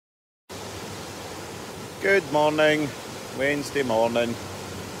Good morning, Wednesday morning.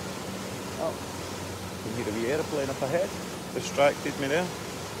 Oh, can hear a wee aeroplane up ahead. Distracted me there.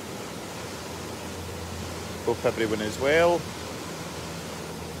 Hope everyone is well.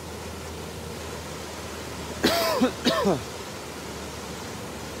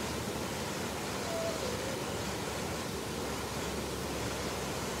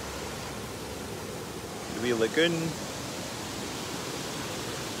 The wee lagoon.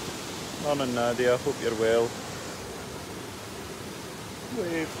 Morning Nadia, hope you're well.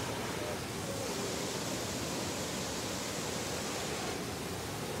 Wave.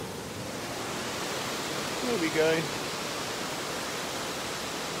 There we go.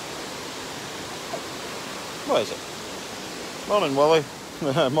 What is it? Morning Willie.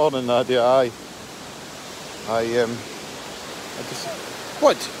 Morning Nadia, aye. I just...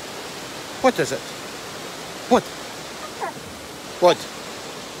 What? What is it? What? What?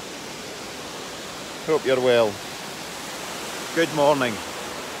 Hope you're well. Good morning.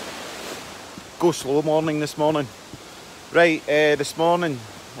 Go slow morning this morning. Right, this morning,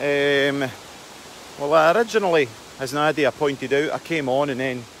 well I originally, as Nadia pointed out, I came on and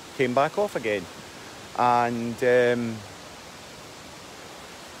then came back off again. And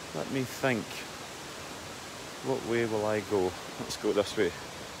let me think, what way will I go? Let's go this way.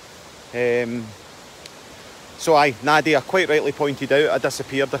 So Nadia quite rightly pointed out I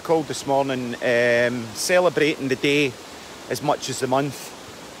disappeared. I called this morning celebrating the day as much as the month.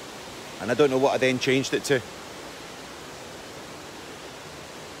 And I don't know what I then changed it to.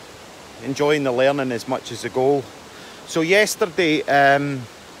 Enjoying the learning as much as the goal. So yesterday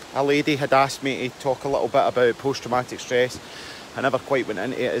a lady had asked me to talk a little bit about post-traumatic stress. I never quite went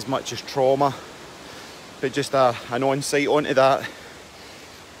into it as much as trauma, but just an on-site onto that.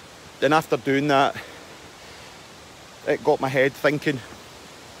 Then after doing that, it got my head thinking.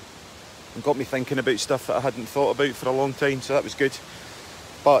 It got me thinking about stuff that I hadn't thought about for a long time, so that was good.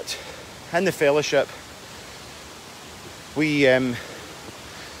 But in the fellowship, we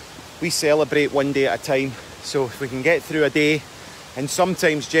celebrate one day at a time. So if we can get through a day, and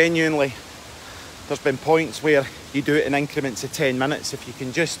sometimes genuinely, there's been points where you do it in increments of 10 minutes. If you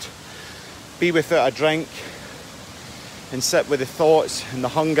can just be without a drink and sit with the thoughts and the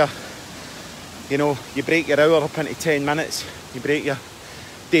hunger, you know, you break your hour up into 10 minutes, you break your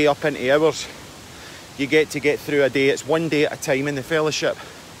day up into hours, you get through a day. It's one day at a time in the fellowship.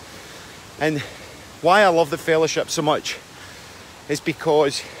 And why I love the fellowship so much is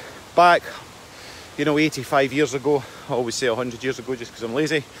because back, 85 years ago, I always say 100 years ago just because I'm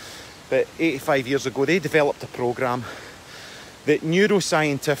lazy, but 85 years ago they developed a program that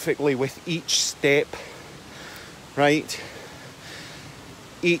neuroscientifically, with each step, right,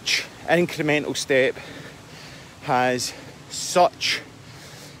 each incremental step has such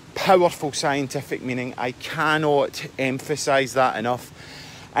powerful scientific meaning. I cannot emphasize that enough.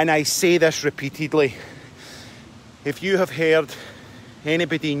 And I say this repeatedly. If you have heard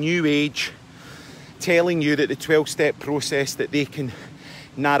anybody new age telling you that the 12-step process, that they can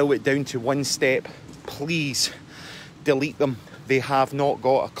narrow it down to one step, please delete them. They have not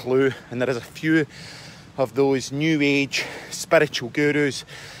got a clue. And there is a few of those new age spiritual gurus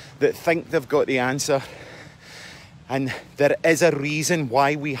that think they've got the answer. And there is a reason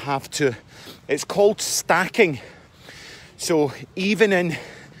why we have to. It's called stacking. So even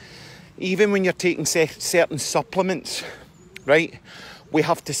when you're taking certain supplements, right, we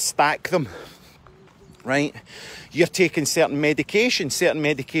have to stack them, right? You're taking certain medication. Certain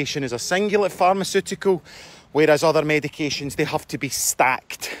medication is a singular pharmaceutical, whereas other medications, they have to be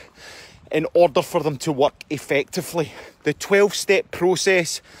stacked in order for them to work effectively. The 12-step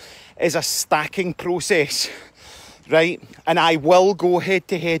process is a stacking process, right? And I will go head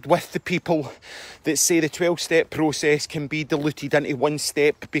to head with the people that say the 12-step process can be diluted into one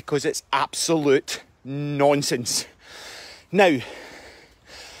step, because it's absolute nonsense. Now,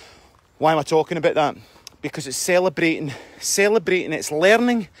 why am I talking about that? Because it's celebrating, it's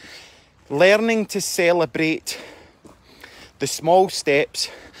learning to celebrate the small steps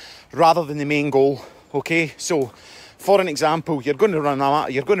rather than the main goal. Okay, so for an example, you're going to run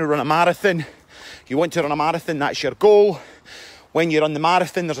a marathon. You want to run a marathon, that's your goal. When you run the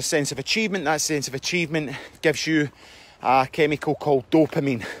marathon, there's a sense of achievement. That sense of achievement gives you a chemical called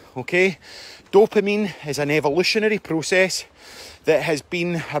dopamine. Okay, dopamine is an evolutionary process that has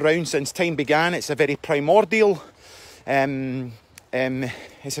been around since time began. It's a very primordial,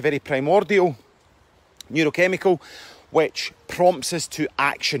 neurochemical, which prompts us to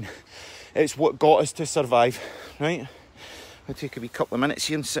action. It's what got us to survive, right? I'll take a wee couple of minutes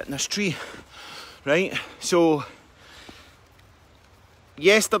here and sit in this tree, right? So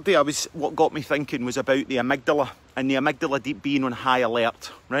yesterday what got me thinking was about the amygdala, and the amygdala being on high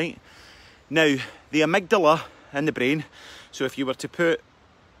alert, right? Now, the amygdala in the brain, so if you were to put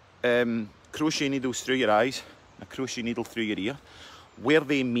crochet needles through your eyes, a crochet needle through your ear, where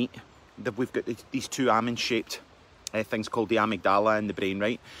they meet, we've got these two almond-shaped things called the amygdala in the brain,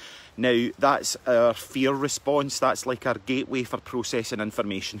 right? Now, that's our fear response. That's like our gateway for processing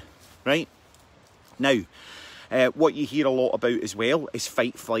information, right? Now, what you hear a lot about as well is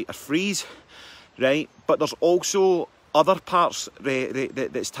fight, flight or freeze, right? But there's also other parts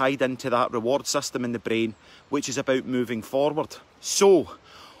that's tied into that reward system in the brain, which is about moving forward. So,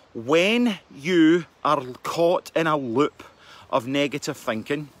 when you are caught in a loop of negative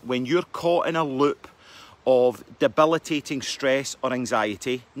thinking, when you're caught in a loop of debilitating stress or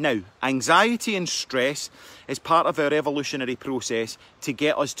anxiety. Now, anxiety and stress is part of our evolutionary process to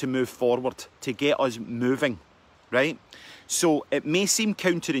get us to move forward, to get us moving, right? So it may seem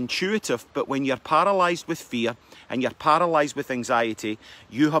counterintuitive, but when you're paralysed with fear and you're paralysed with anxiety,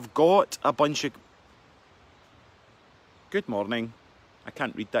 you have got a bunch of... Good morning. I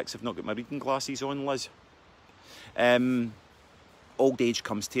can't read that because I've not got my reading glasses on, Liz. Old age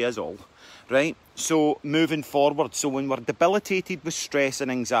comes to us all, right? So moving forward, so when we're debilitated with stress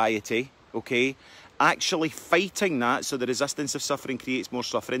and anxiety, okay, actually fighting that, so the resistance of suffering creates more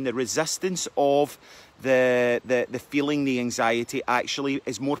suffering. The resistance of the feeling, the anxiety, actually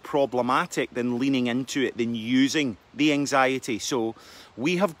is more problematic than leaning into it, than using the anxiety. So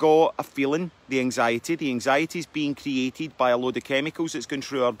we have got a feeling, the anxiety is being created by a load of chemicals that's going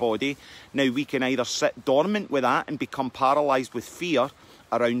through our body. Now we can either sit dormant with that and become paralysed with fear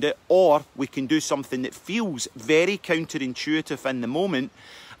around it, or we can do something that feels very counterintuitive in the moment,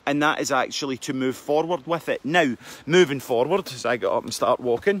 and that is actually to move forward with it. Now, moving forward, as I get up and start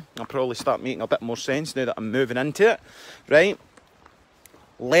walking, I'll probably start making a bit more sense now that I'm moving into it, right?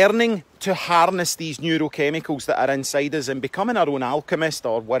 Learning to harness these neurochemicals that are inside us and becoming our own alchemist,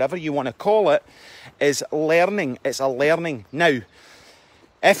 or whatever you want to call it, is learning. It's a learning. Now,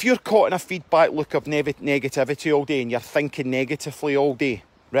 if you're caught in a feedback loop of negativity all day and you're thinking negatively all day,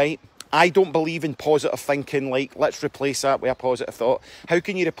 right? I don't believe in positive thinking, like, let's replace that with a positive thought. How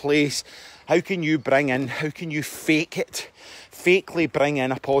can you fake it? Fakely bring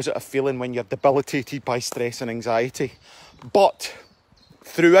in a positive feeling when you're debilitated by stress and anxiety. But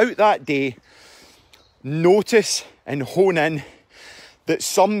throughout that day, notice and hone in that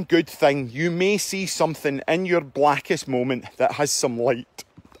some good thing, you may see something in your blackest moment that has some light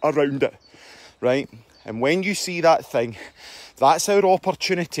around it, right? And when you see that thing, that's our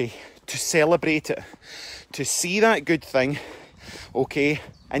opportunity to celebrate it, to see that good thing, okay,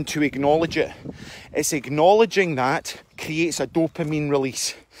 and to acknowledge it. It's acknowledging that creates a dopamine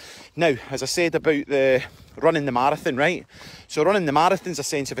release. Now, as I said about the running the marathon, right? So running the marathon's a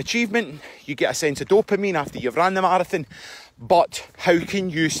sense of achievement. You get a sense of dopamine after you've ran the marathon. But how can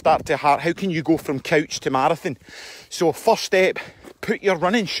you go from couch to marathon? So first step, put your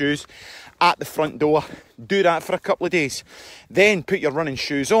running shoes at the front door. Do that for a couple of days. Then put your running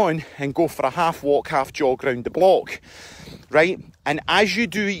shoes on and go for a half walk, half jog round the block, right? And as you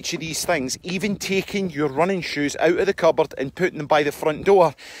do each of these things, even taking your running shoes out of the cupboard and putting them by the front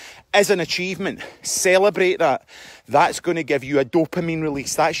door is an achievement. Celebrate that. That's going to give you a dopamine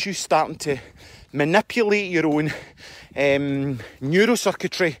release. That's you starting to manipulate your own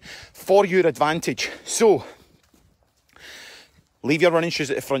neurocircuitry for your advantage. So, leave your running shoes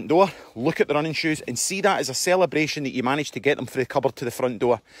at the front door, look at the running shoes and see that as a celebration that you managed to get them from the cupboard to the front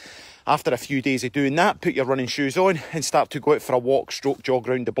door. After a few days of doing that, put your running shoes on and start to go out for a walk, stroke, jog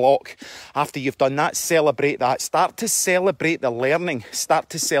round the block. After you've done that, celebrate that. Start to celebrate the learning. Start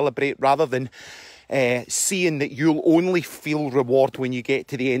to celebrate rather than seeing that you'll only feel reward when you get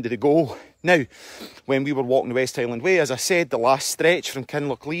to the end of the goal. Now, when we were walking the West Highland Way, as I said, the last stretch from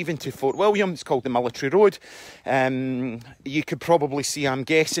Kinlochleven to Fort William, it's called the Military Road. You could probably see, I'm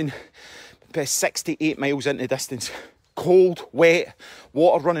guessing, about 6 to 8 miles into the distance. Cold, wet,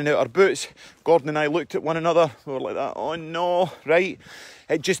 water running out our boots. Gordon and I looked at one another. We were like that, oh no, right?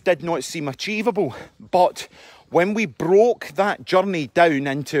 It just did not seem achievable. But when we broke that journey down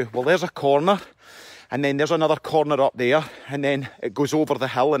into, well, there's a corner, and then there's another corner up there, and then it goes over the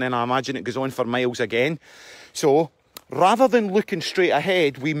hill, and then I imagine it goes on for miles again. So Rather than looking straight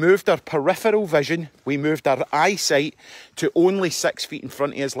ahead, we moved our peripheral vision, we moved our eyesight to only 6 feet in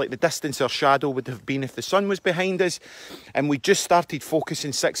front of us, like the distance our shadow would have been if the sun was behind us. And we just started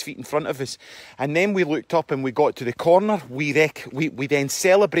focusing 6 feet in front of us. And then we looked up and we got to the corner. We then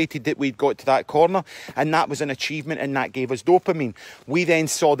celebrated that we'd got to that corner, and that was an achievement, and that gave us dopamine. We then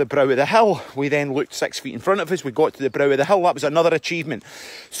saw the brow of the hill. We then looked 6 feet in front of us. We got to the brow of the hill. That was another achievement.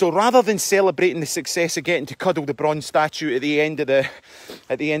 So rather than celebrating the success of getting to cuddle the bronze statue at the end of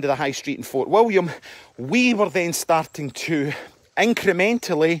the high street in Fort William, we were then starting to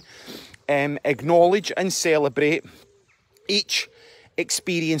incrementally acknowledge and celebrate each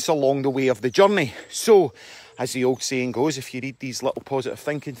experience along the way of the journey. So, as the old saying goes, if you read these little positive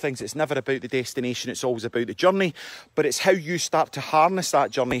thinking things, it's never about the destination, it's always about the journey. But it's how you start to harness that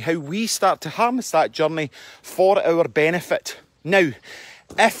journey, how we start to harness that journey for our benefit. Now,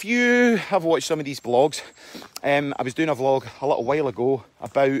 if you have watched some of these vlogs, I was doing a vlog a little while ago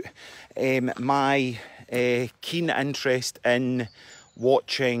about my keen interest in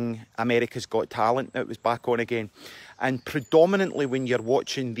watching America's Got Talent. It was back on again. And predominantly when you're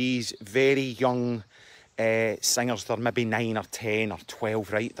watching these very young singers, they're maybe 9 or 10 or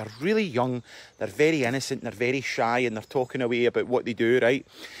 12, right? They're really young, they're very innocent, they're very shy, and they're talking away about what they do, right?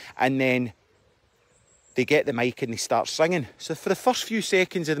 And then they get the mic and they start singing. So for the first few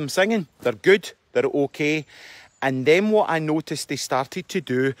seconds of them singing, they're good, they're okay. And then what I noticed they started to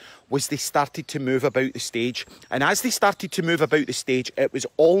do was they started to move about the stage. And as they started to move about the stage, it was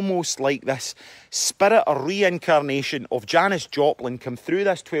almost like this spirit or reincarnation of Janis Joplin come through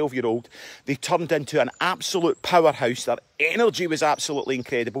this 12-year-old. They turned into an absolute powerhouse. Their energy was absolutely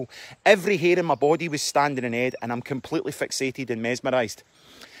incredible. Every hair in my body was standing on end, and I'm completely fixated and mesmerised.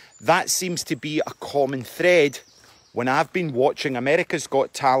 That seems to be a common thread when I've been watching America's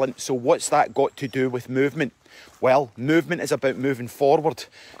Got Talent. So what's that got to do with movement? Well, movement is about moving forward.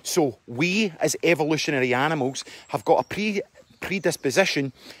 So we, as evolutionary animals, have got a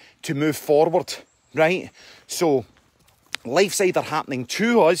predisposition to move forward, right? So life's either happening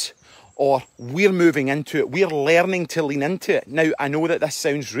to us or we're moving into it. We're learning to lean into it. Now, I know that this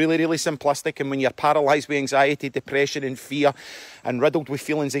sounds really, really simplistic, and when you're paralysed with anxiety, depression and fear and riddled with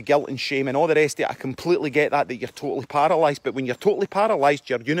feelings of guilt and shame and all the rest of it, I completely get that you're totally paralysed. But when you're totally paralysed,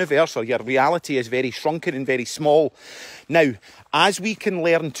 your universe or your reality is very shrunken and very small. Now, as we can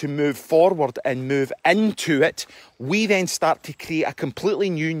learn to move forward and move into it, we then start to create a completely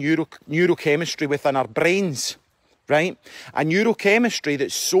new neurochemistry within our brains. Right? A neurochemistry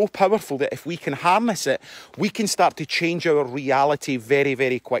that's so powerful that if we can harness it, we can start to change our reality very,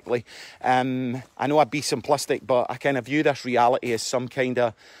 very quickly. I know I'd be simplistic, but I kind of view this reality as some kind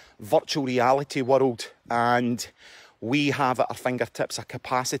of virtual reality world, and we have at our fingertips a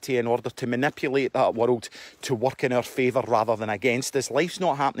capacity in order to manipulate that world to work in our favour rather than against us. Life's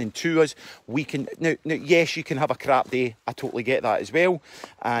not happening to us. We can now, yes, you can have a crap day. I totally get that as well.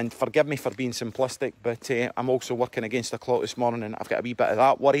 And forgive me for being simplistic, but I'm also working against the clock this morning, and I've got a wee bit of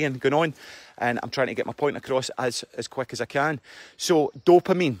that worrying going on, and I'm trying to get my point across as quick as I can. So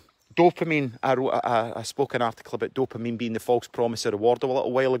dopamine. Dopamine, I spoke an article about dopamine being the false promise of reward a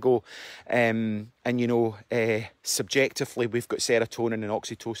little while ago. And, you know, subjectively, we've got serotonin and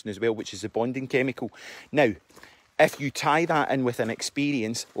oxytocin as well, which is a bonding chemical. Now, if you tie that in with an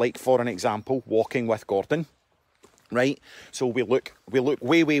experience, like, for an example, walking with Gordon, right? So we look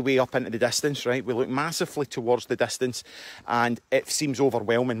way, way, way up into the distance, right? We look massively towards the distance, and it seems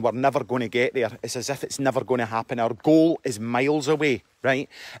overwhelming. We're never going to get there. It's as if it's never going to happen. Our goal is miles away, right?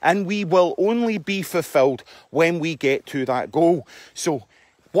 And we will only be fulfilled when we get to that goal. So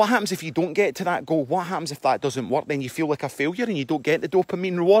what happens if you don't get to that goal? What happens if that doesn't work? Then you feel like a failure and you don't get the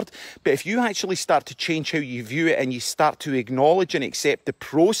dopamine reward. But if you actually start to change how you view it, and you start to acknowledge and accept the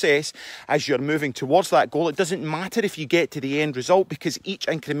process as you're moving towards that goal, it doesn't matter if you get to the end result, because each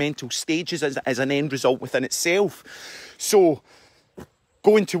incremental stage is an end result within itself. So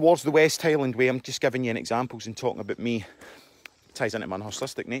going towards the West Highland Way, I'm just giving you an examples and talking about me. It ties into my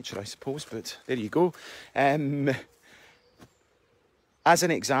narcissistic nature, I suppose, but there you go. As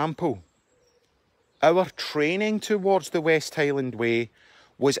an example, our training towards the West Highland Way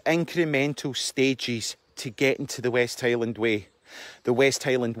was incremental stages to get into the West Highland Way. The West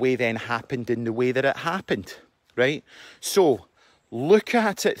Highland Way then happened in the way that it happened, right? So look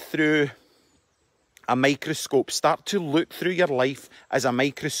at it through a microscope. Start to look through your life as a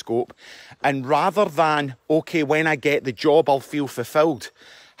microscope, and rather than, okay, when I get the job, I'll feel fulfilled,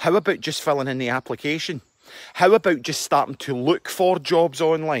 how about just filling in the application? How about just starting to look for jobs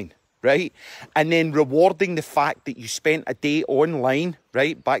online, right? And then rewarding the fact that you spent a day online,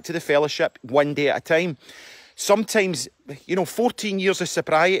 right? Back to the fellowship, one day at a time. Sometimes, you know, 14 years of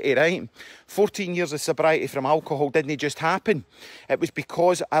sobriety, right? 14 years of sobriety from alcohol didn't just happen. It was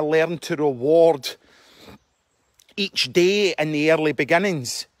because I learned to reward each day in the early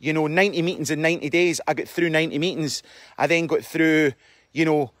beginnings. You know, 90 meetings in 90 days. I got through 90 meetings. I then got through, you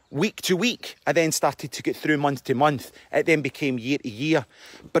know, week to week. I then started to get through month to month. It then became year to year.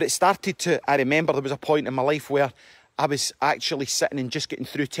 But it started to, I remember there was a point in my life where I was actually sitting and just getting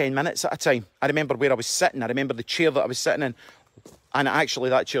through 10 minutes at a time. I remember where I was sitting. I remember the chair that I was sitting in. And actually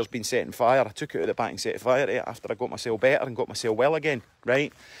that chair's been set on fire. I took it out of the back and set it fire after I got myself better and got myself well again,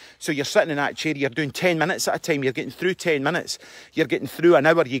 right? So you're sitting in that chair, you're doing 10 minutes at a time. You're getting through 10 minutes. You're getting through an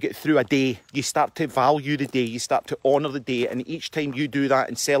hour, you get through a day. You start to value the day. You start to honour the day. And each time you do that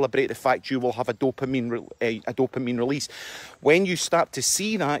and celebrate the fact you will have a dopamine release, when you start to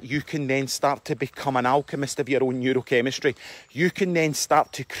see that, you can then start to become an alchemist of your own neurochemistry. You can then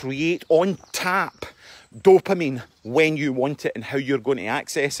start to create on tap dopamine when you want it and how you're going to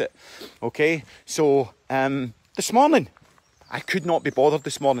access it. Okay, so this morning, I could not be bothered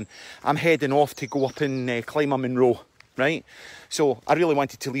this morning. I'm heading off to go up and climb a Munro, right? So I really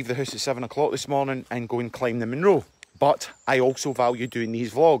wanted to leave the house at 7 o'clock this morning and go and climb the Munro. But I also value doing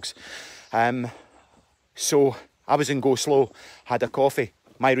these vlogs. So I was in Go Slow, had a coffee.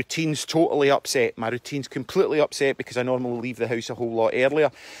 My routine's totally upset. My routine's completely upset because I normally leave the house a whole lot earlier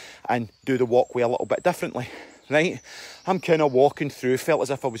and do the walkway a little bit differently, right? I'm kind of walking through, felt as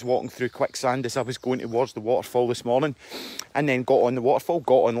if I was walking through quicksand as I was going towards the waterfall this morning, and then got on the waterfall,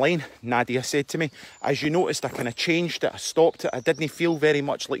 got online. Nadia said to me, as you noticed, I kind of changed it, I stopped it. I didn't feel very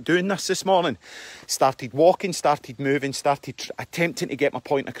much like doing this morning. Started walking, started moving, started attempting to get my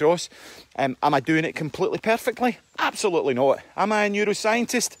point across. Am I doing it completely perfectly? Absolutely not. Am I a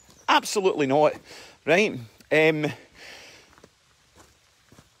neuroscientist? Absolutely not, right?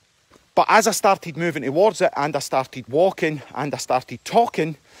 But as I started moving towards it, and I started walking, and I started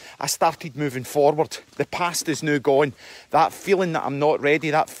talking, I started moving forward. The past is now gone. That feeling that I'm not ready,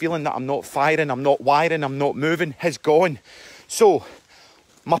 that feeling that I'm not firing, I'm not wiring, I'm not moving, has gone. So,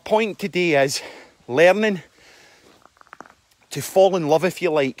 my point today is learning to fall in love, if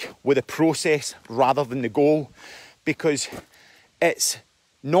you like, with the process rather than the goal. Because it's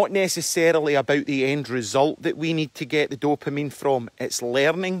not necessarily about the end result that we need to get the dopamine from. It's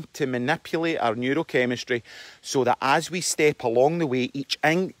learning to manipulate our neurochemistry so that as we step along the way, each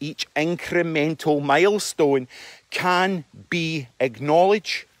incremental milestone can be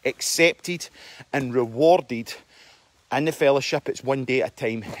acknowledged, accepted and rewarded. In the fellowship, it's one day at a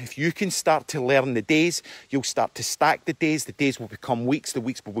time. If you can start to learn the days, you'll start to stack the days will become weeks, the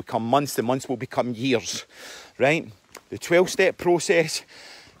weeks will become months, the months will become years, right? The 12-step process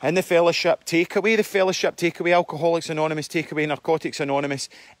in the fellowship, take away the fellowship, take away Alcoholics Anonymous, take away Narcotics Anonymous.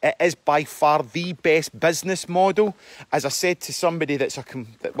 It is by far the best business model. As I said to somebody that's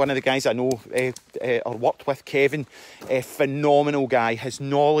one of the guys I know or worked with, Kevin, a phenomenal guy. His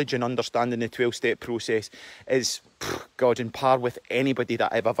knowledge and understanding the 12-step process is, God, in par with anybody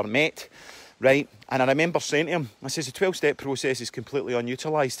that I've ever met. Right? And I remember saying to him, I says, the 12-step process is completely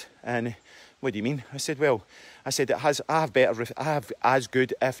unutilised. And what do you mean? I said, well, I have as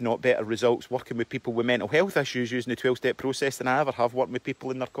good, if not better, results working with people with mental health issues using the 12-step process than I ever have working with people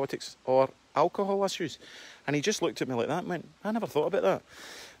in narcotics or alcohol issues. And he just looked at me like that and went, I never thought about that.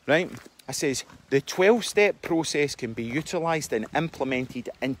 Right? I says, the 12-step process can be utilised and implemented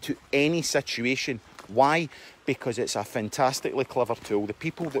into any situation. Why? Because it's a fantastically clever tool. The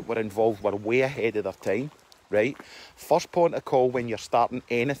people that were involved were way ahead of their time. Right? First point of call when you're starting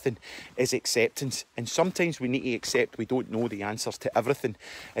anything is acceptance. And sometimes we need to accept we don't know the answers to everything.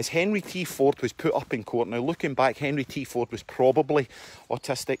 As Henry T. Ford was put up in court, now looking back, Henry T. Ford was probably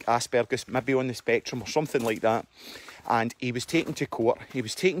autistic, Asperger's, maybe on the spectrum or something like that. And he was taken to court. He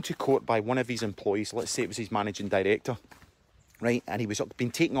was taken to court by one of his employees. Let's say it was his managing director. Right, and he was being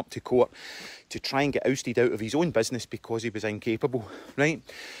taken up to court to try and get ousted out of his own business because he was incapable, right?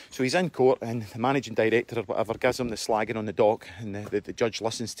 So he's in court and the managing director or whatever gives him the slagging on the dock, and the judge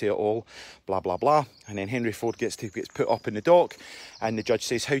listens to it all, blah, blah, blah. And then Henry Ford gets put up in the dock, and the judge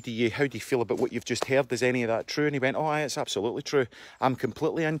says, how do you feel about what you've just heard? Is any of that true? And he went, oh, it's absolutely true. I'm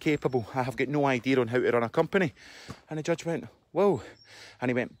completely incapable. I have got no idea on how to run a company. And the judge went, whoa.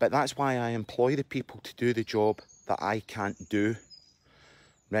 And he went, but that's why I employ the people to do the job that I can't do,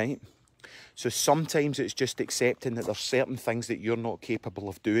 right? So sometimes it's just accepting that there's certain things that you're not capable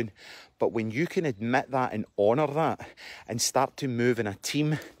of doing. But when you can admit that and honour that and start to move in a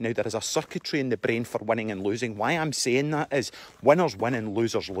team, now there is a circuitry in the brain for winning and losing. Why I'm saying that is winners win and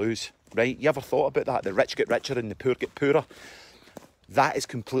losers lose, right? You ever thought about that? The rich get richer and the poor get poorer. That is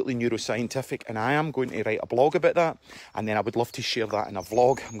completely neuroscientific, and I am going to write a blog about that, and then I would love to share that in a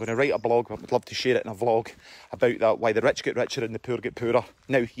vlog. I'm going to write a blog, I would love to share it in a vlog about that, why the rich get richer and the poor get poorer.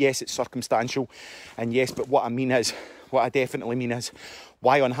 Now, yes, it's circumstantial, and yes, but what I definitely mean is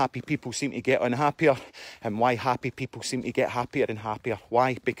why unhappy people seem to get unhappier and why happy people seem to get happier and happier.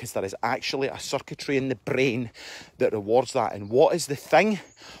 Why? Because there is actually a circuitry in the brain that rewards that. And what is the thing?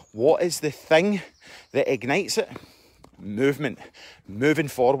 What is the thing that ignites it? Movement. Moving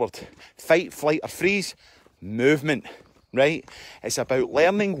forward. Fight, flight or freeze. Movement. Right? It's about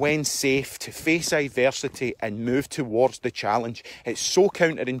learning when safe to face adversity and move towards the challenge. It's so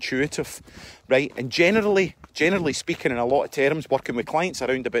counterintuitive, right? And generally speaking, in a lot of terms, working with clients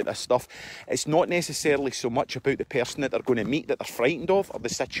around about this stuff, it's not necessarily so much about the person that they're going to meet that they're frightened of, or the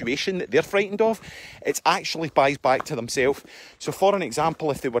situation that they're frightened of. It's actually buys back to themselves. So for an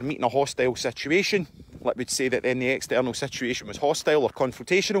example, if they were meeting a hostile situation, let me say that then the external situation was hostile or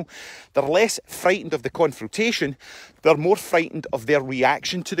confrontational, they're less frightened of the confrontation, they're more frightened of their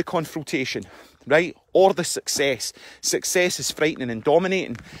reaction to the confrontation, right? Or the success. Success is frightening and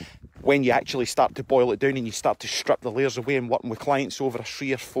dominating. When you actually start to boil it down and you start to strip the layers away and working with clients over a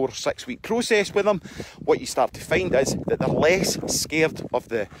 3 or 4 or 6 week process with them, what you start to find is that they're less scared of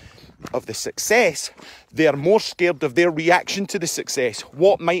the success. They're more scared of their reaction to the success.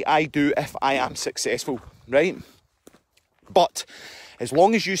 What might I do if I am successful, right? But as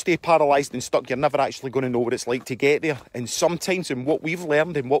long as you stay paralysed and stuck, you're never actually going to know what it's like to get there. And sometimes in what we've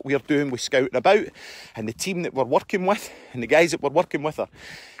learned and what we're doing with Scouting About, and the team that we're working with and the guys that we're working with are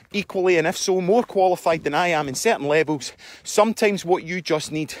equally, and if so, more qualified than I am in certain levels. Sometimes what you just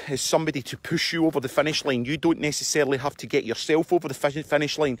need is somebody to push you over the finish line. You don't necessarily have to get yourself over the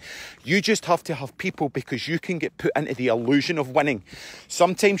finish line. You just have to have people, because you can get put into the illusion of winning.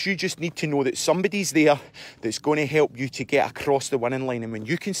 Sometimes you just need to know that somebody's there that's going to help you to get across the winning line. And when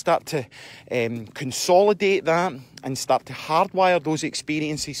you can start to consolidate that and start to hardwire those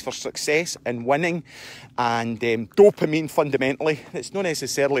experiences for success and winning and dopamine fundamentally, it's not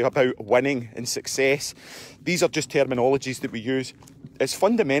necessarily about winning and success. These are just terminologies that we use. It's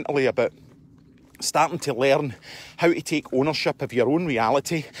fundamentally about starting to learn how to take ownership of your own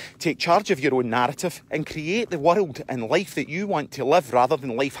reality, take charge of your own narrative, and create the world and life that you want to live rather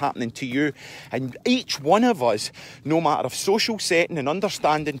than life happening to you. And each one of us, no matter of social setting and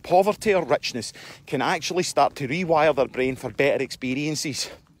understanding, poverty or richness, can actually start to rewire their brain for better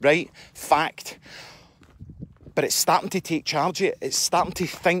experiences, right? Fact. But it's starting to take charge of it. It's starting to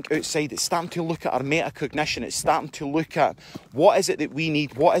think outside. It's starting to look at our metacognition. It's starting to look at what is it that we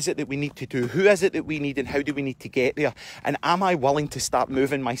need? What is it that we need to do? Who is it that we need? And how do we need to get there? And am I willing to start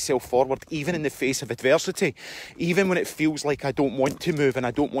moving myself forward, even in the face of adversity? Even when it feels like I don't want to move and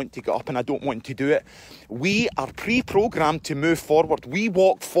I don't want to get up and I don't want to do it. We are pre-programmed to move forward. We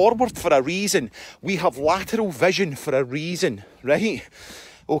walk forward for a reason. We have lateral vision for a reason, right?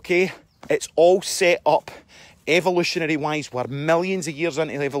 Okay? It's all set up. Evolutionary wise, we're millions of years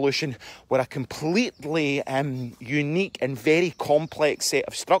into evolution. We're a completely unique and very complex set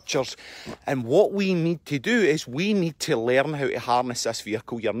of structures. And what we need to do is we need to learn how to harness this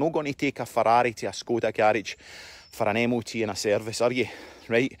vehicle. You're not going to take a Ferrari to a Skoda garage for an MOT and a service, are you?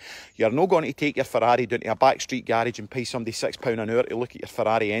 Right? You're not going to take your Ferrari down to a backstreet garage and pay somebody £6 an hour to look at your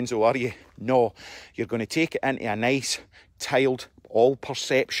Ferrari Enzo, are you? No. You're going to take it into a nice, tiled, all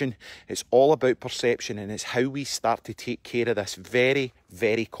perception. It's all about perception, and it's how we start to take care of this very,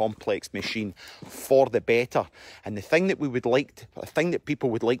 very complex machine for the better. And the thing that people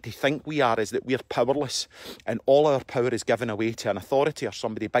would like to think we are is that we're powerless, and all our power is given away to an authority or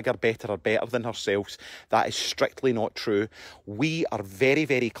somebody bigger, better or better than ourselves. That is strictly not true. We are very,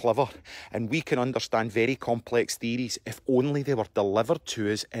 very clever, and we can understand very complex theories if only they were delivered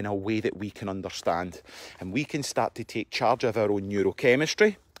to us in a way that we can understand. And we can start to take charge of our own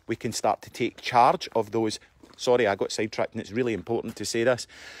neurochemistry. We can start to take charge of those. Sorry, I got sidetracked, and it's really important to say this.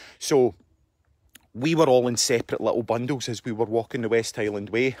 So we were all in separate little bundles as we were walking the West Highland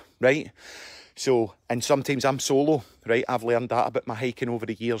Way, right? So, and sometimes I'm solo, right? I've learned that about my hiking over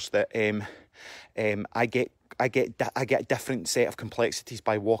the years, that I get a different set of complexities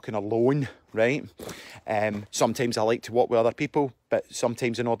by walking alone, right? Sometimes I like to walk with other people, but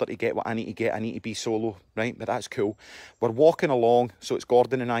sometimes in order to get what I need to get, I need to be solo, right? But that's cool. We're walking along, so it's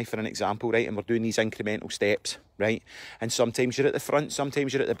Gordon and I for an example, right? And we're doing these incremental steps, right? And sometimes you're at the front,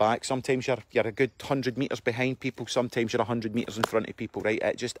 sometimes you're at the back, sometimes you're a good 100 metres behind people, sometimes you're 100 metres in front of people, right?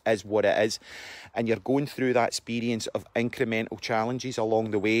 It just is what it is. And you're going through that experience of incremental challenges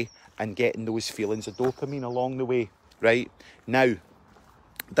along the way and getting those feelings of dopamine along the way, right? Now,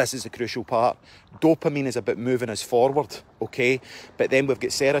 This is the crucial part. Dopamine is about moving us forward, okay? But then we've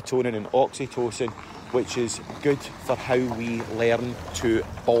got serotonin and oxytocin, which is good for how we learn to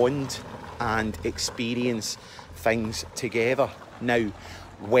bond and experience things together. Now,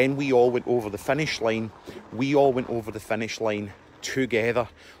 when we all went over the finish line, we all went over the finish line together.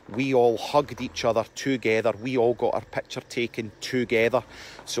 We all hugged each other together. We all got our picture taken together.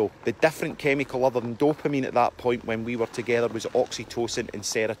 So the different chemical other than dopamine at that point when we were together was oxytocin and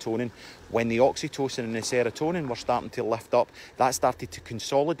serotonin. When the oxytocin and the serotonin were starting to lift up, that started to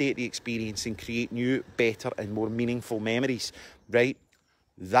consolidate the experience and create new, better and more meaningful memories, right?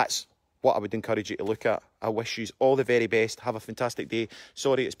 That's what I would encourage you to look at. I wish you all the very best. Have a fantastic day.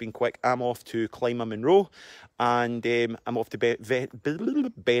 Sorry it's been quick. I'm off to Climb a Munro and I'm off to Ben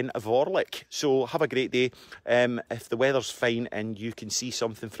Vorlich. So have a great day. If the weather's fine and you can see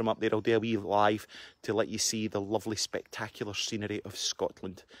something from up there, I'll do a wee live to let you see the lovely, spectacular scenery of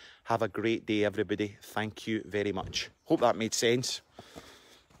Scotland. Have a great day, everybody. Thank you very much. Hope that made sense.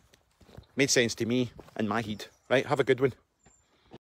 Made sense to me and my head. Right, have a good one.